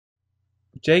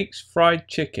Jake's Fried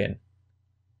Chicken.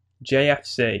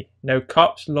 JFC. No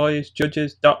cops, lawyers,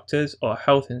 judges, doctors, or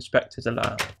health inspectors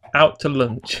allowed. Out to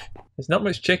lunch. There's not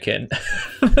much chicken.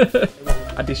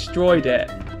 I destroyed it.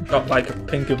 Got like a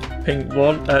bit of pink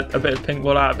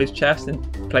wool out of his chest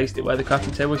and placed it where the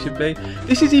crafting table should be.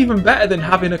 This is even better than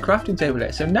having a crafting table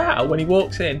here. So now when he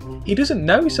walks in, he doesn't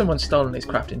know someone's stolen his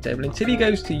crafting table until he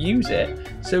goes to use it.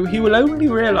 So he will only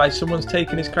realise someone's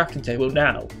taken his crafting table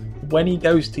now when he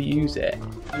goes to use it.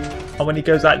 And when he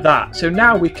goes like that. So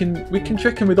now we can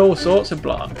trick him with all sorts of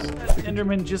blocks. The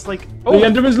Enderman just like... Oh, the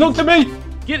Enderman's looked at me!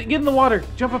 Get in the water!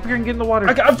 Jump up here and get in the water!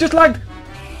 I've just lagged!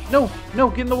 No,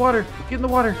 get in the water! Get in the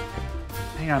water!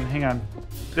 Hang on.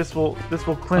 This will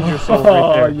cleanse your soul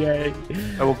right there. Oh, yay.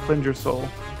 That will cleanse your soul.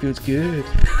 Feels good.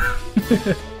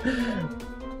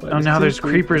 Oh, now there's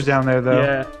creepers down there, though.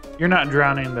 Yeah. You're not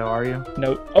drowning, though, are you?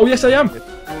 No. Oh, yes, I am!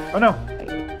 Oh, no.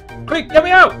 Quick, get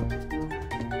me out!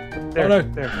 There, oh, no.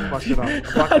 There, I blocked it off.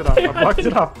 I blocked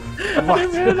it off. I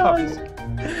didn't realise.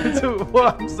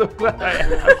 Well, I'm so glad I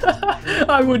asked.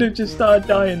 I would have just started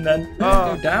dying then.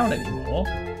 Don't go down anymore.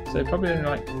 So probably only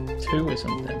like 2 or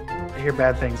something. I hear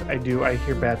bad things. I do. I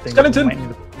hear bad things.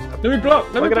 Skeleton! Let me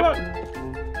block! Let me block!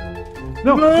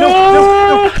 No!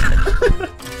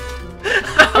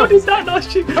 How did that not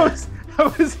shoot? I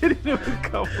was hitting it with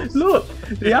cobbles. Look!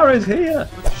 The arrow's here!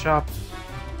 Shop.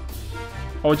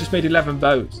 Oh, I just made 11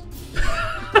 boats.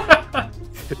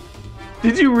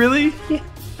 Did you really?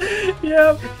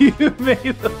 Yeah. You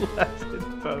made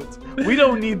 11 boats. We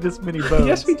don't need this many boats.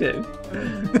 Yes, we do.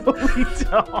 No, we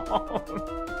don't.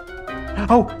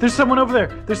 Oh, there's someone over there.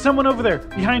 There's someone over there.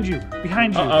 Behind you.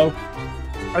 Behind you. Uh-oh.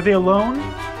 Are they alone?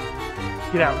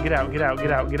 Get out. Get out. Get out.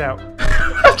 Get out. Get out.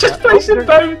 I'm just placing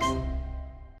boats.